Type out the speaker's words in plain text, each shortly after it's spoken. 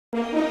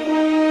Okay,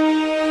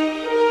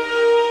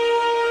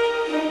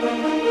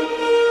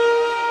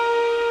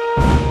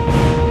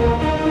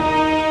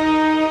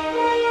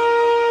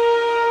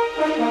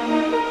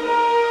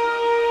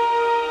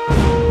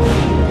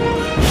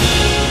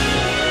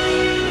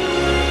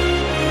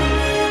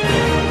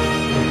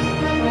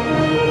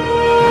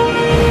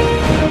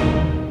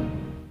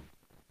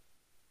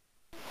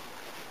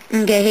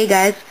 hey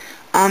guys,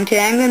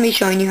 today I'm going to be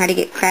showing you how to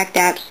get cracked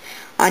apps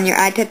on your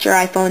iTouch or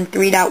iPhone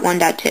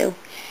 3.1.2.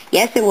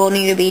 Yes, it will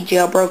need to be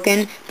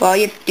jailbroken, but all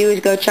you have to do is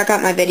go check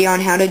out my video on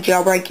how to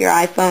jailbreak your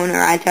iPhone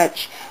or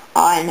iTouch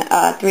on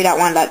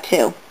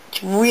 3.1.2.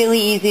 It's really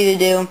easy to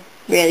do,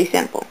 really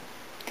simple.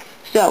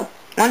 So,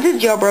 once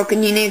it's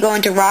jailbroken, you need to go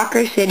into Rock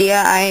or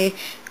Cydia. I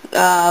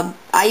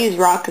use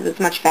Rock because it's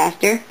much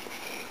faster.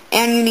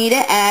 And you need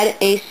to add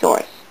a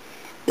source.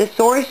 The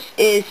source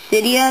is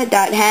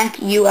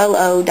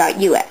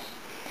cydia.hackulo.us.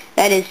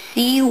 That is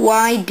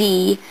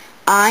cydia.hackulo.us.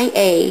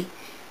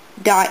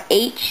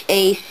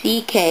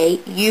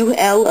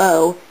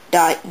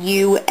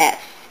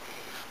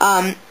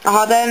 I'll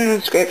have that in the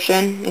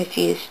description if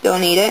you still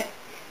need it.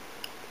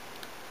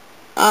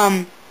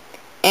 And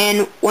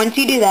once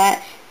you do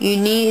that, you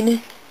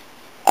need,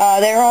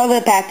 there are all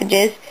the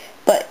packages,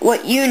 but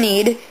what you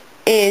need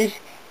is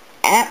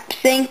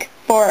AppSync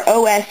for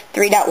OS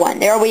 3.1.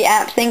 There will be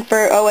AppSync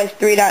for OS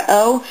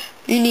 3.0.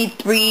 You need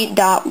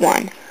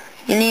 3.1.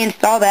 You need to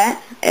install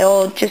that. It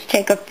will just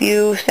take a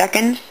few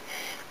seconds.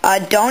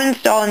 Don't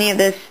install any of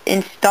this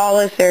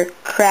Installus or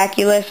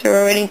Crackulus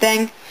or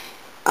anything.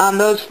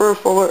 Those for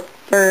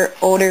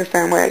older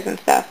firmwares and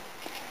stuff.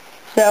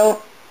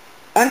 So,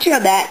 once you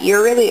have that,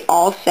 you're really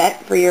all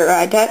set for your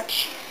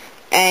iTouch,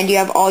 and you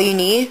have all you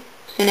need.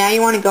 So now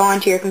you want to go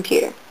onto your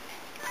computer.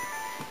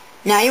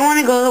 Now you want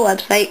to go to the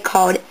website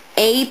called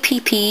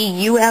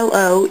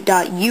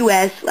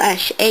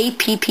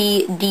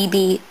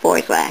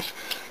appulo.us/appdb/.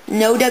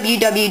 No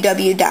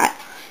www dot.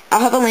 I'll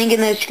have a link in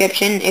the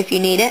description if you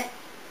need it.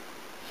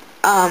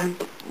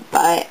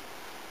 But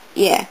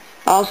yeah,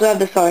 I'll also have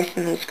the source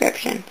in the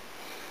description.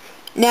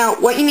 Now,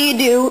 what you need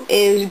to do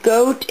is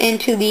go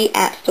into the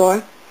App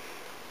Store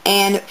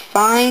and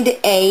find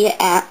a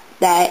app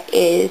that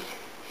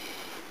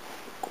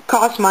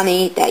costs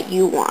money that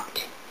you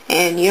want,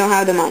 and you don't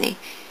have the money.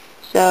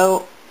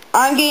 So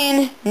I'm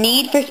getting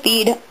Need for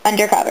Speed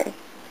Undercover.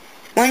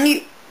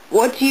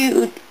 What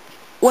you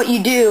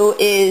do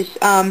is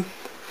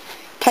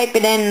type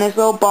it in this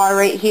little bar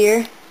right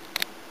here.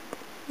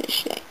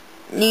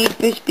 Need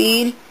for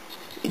Speed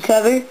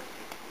Undercover.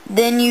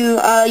 Then you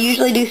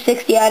usually do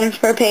 60 items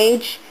per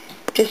page,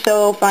 just so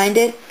it'll find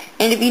it.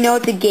 And if you know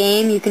it's a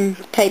game, you can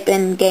type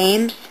in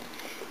games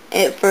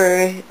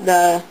for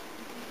the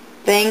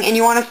thing, and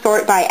you want to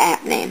sort by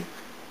app name.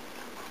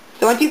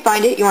 So once you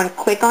find it, you want to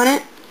click on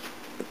it,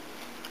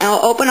 and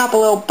it'll open up a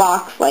little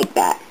box like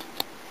that.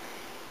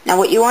 Now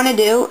what you want to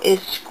do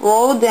is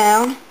scroll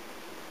down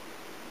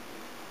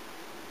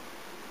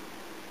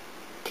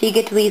till you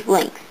get to these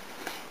links.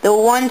 The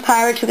ones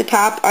higher to the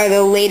top are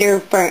the later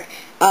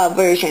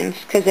versions,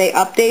 because they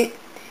update.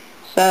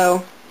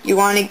 So you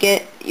want to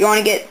get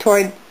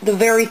toward the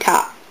very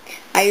top.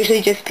 I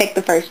usually just pick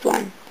the first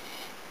one.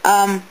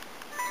 What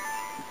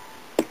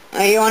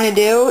you want to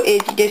do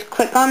is you just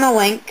click on the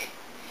link,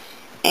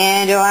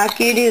 and it'll ask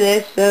you to do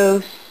this.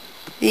 So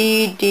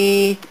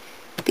CDBJ.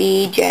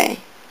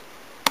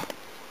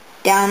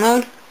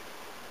 Download.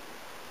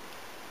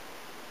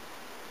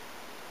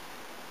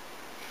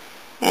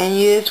 And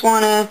you just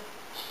want to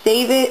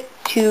save it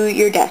to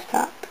your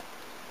desktop.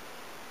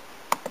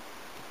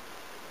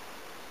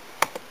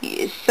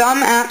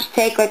 Some apps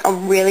take like a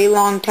really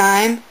long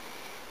time,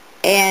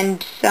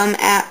 and some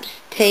apps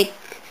take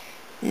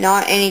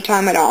not any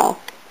time at all.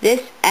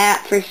 This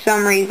app, for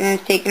some reason,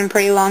 is taking a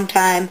pretty long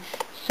time,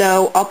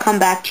 so I'll come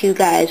back to you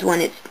guys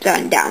when it's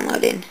done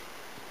downloading.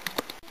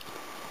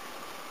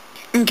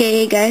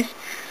 Okay, hey guys,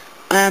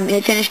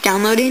 it finished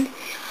downloading,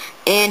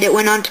 and it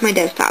went onto my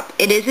desktop.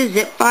 It is a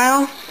zip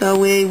file, so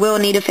we will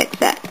need to fix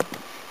that.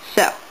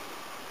 So,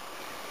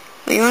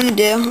 what you want to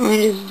do, let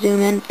me just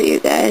zoom in for you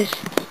guys.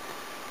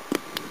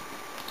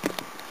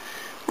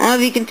 I don't know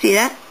if you can see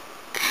that,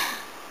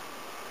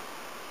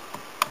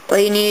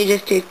 but you need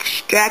just to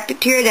extract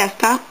it to your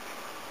desktop.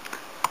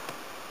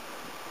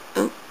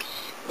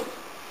 Oops.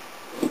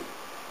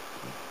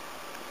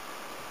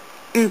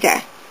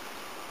 Okay.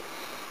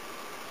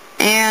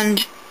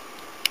 And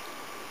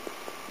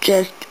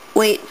just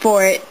wait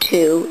for it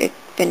to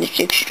finish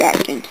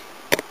extracting.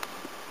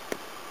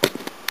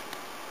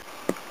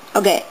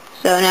 Okay,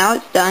 so now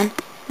it's done.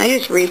 I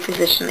just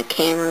reposition the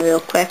camera real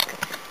quick,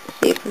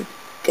 see if we can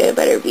get a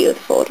better view of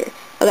the folder.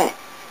 Okay,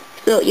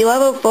 so you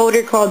have a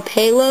folder called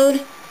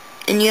Payload,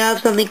 and you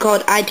have something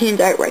called iTunes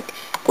Artwork.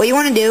 What you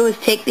want to do is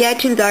take the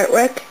iTunes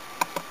Artwork,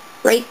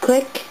 right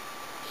click,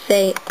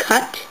 say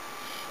Cut,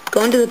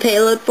 go into the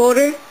Payload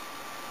folder,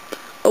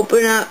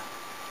 open up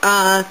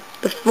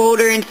the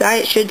folder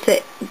inside. It should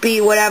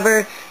be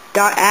whatever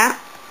 .app,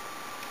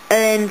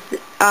 and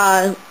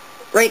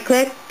right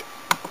click,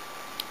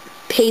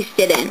 paste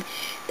it in.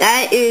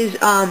 that is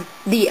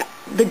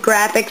the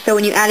graphics. So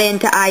when you add it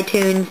into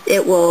iTunes,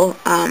 it will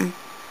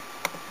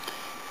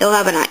it'll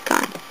have an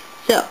icon.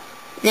 So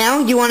now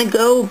you want to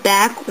go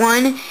back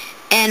one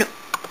and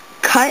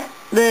cut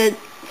the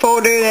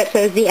folder that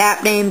says the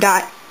app name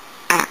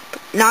 .app,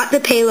 not the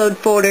payload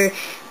folder,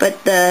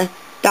 but the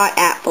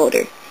 .app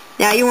folder.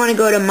 Now you want to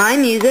go to My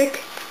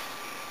Music,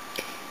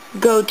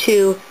 go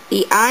to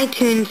the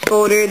iTunes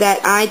folder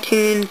that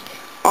iTunes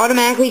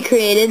automatically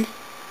created,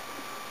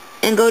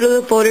 and go to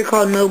the folder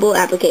called Mobile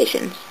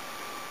Applications.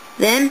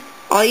 Then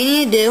all you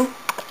need to do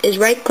is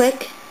right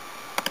click,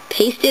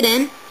 paste it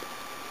in,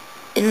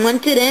 and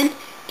once it's in,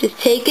 just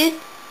take it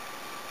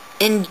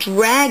and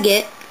drag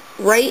it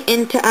right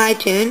into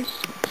iTunes.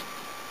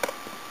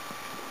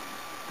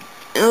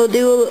 It'll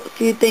do a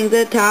few things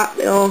at the top.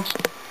 It'll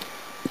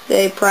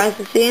say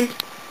processing,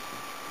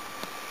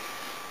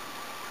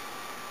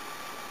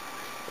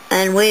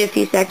 and wait a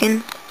few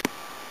seconds.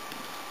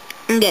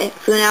 Okay,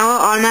 so now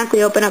it'll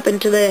automatically open up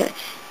into the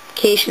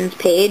applications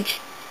page,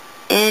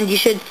 and you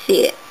should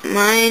see it.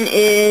 Mine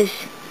is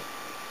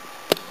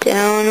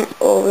down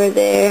over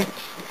there.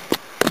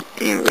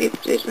 And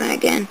reposition that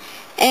again.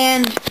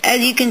 And as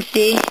you can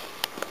see,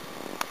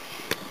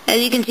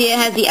 it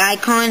has the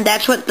icon.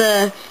 That's what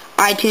the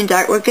iTunes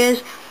artwork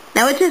is.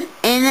 Now it says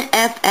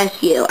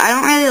NFSU. I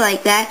don't really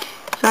like that,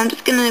 so I'm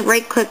just gonna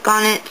right click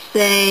on it,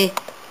 say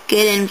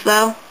get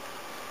info,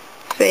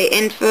 say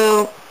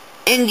info,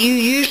 and you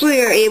usually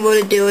are able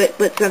to do it,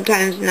 but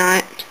sometimes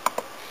not.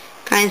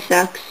 Kinda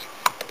sucks,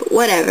 but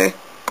whatever.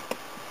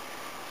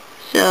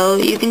 So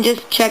you can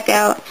just check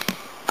out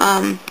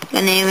the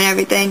name and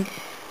everything.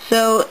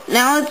 So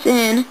now it's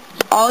in.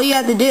 All you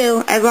have to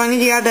do, as long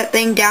as you have that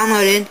thing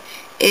downloaded,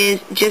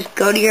 is just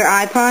go to your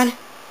iPod,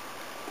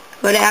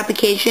 go to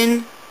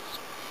application,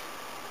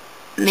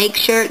 make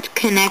sure it's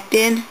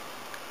connected,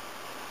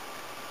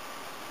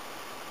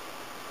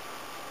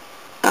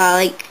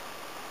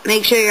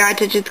 make sure your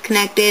iTouch is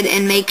connected,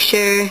 and make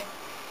sure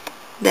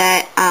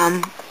that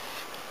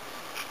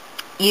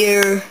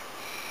you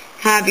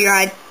have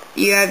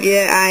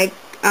your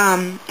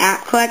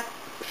app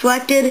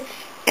selected,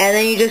 and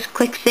then you just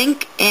click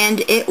sync,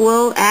 and it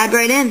will add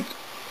right in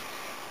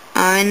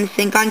and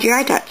sync onto your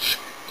iTouch.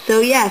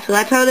 So yeah, so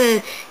that's how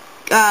to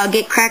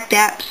get cracked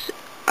apps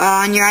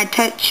on your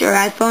iTouch or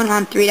iPhone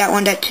on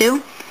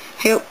 3.1.2.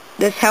 I hope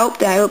this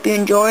helped. I hope you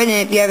enjoyed,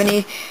 and if you have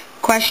any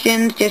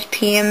questions, just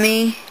PM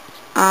me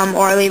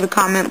or leave a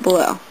comment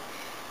below.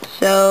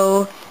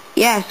 So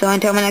yeah, so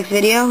until my next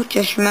video,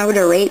 just remember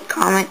to rate,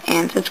 comment,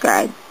 and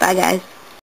subscribe. Bye guys.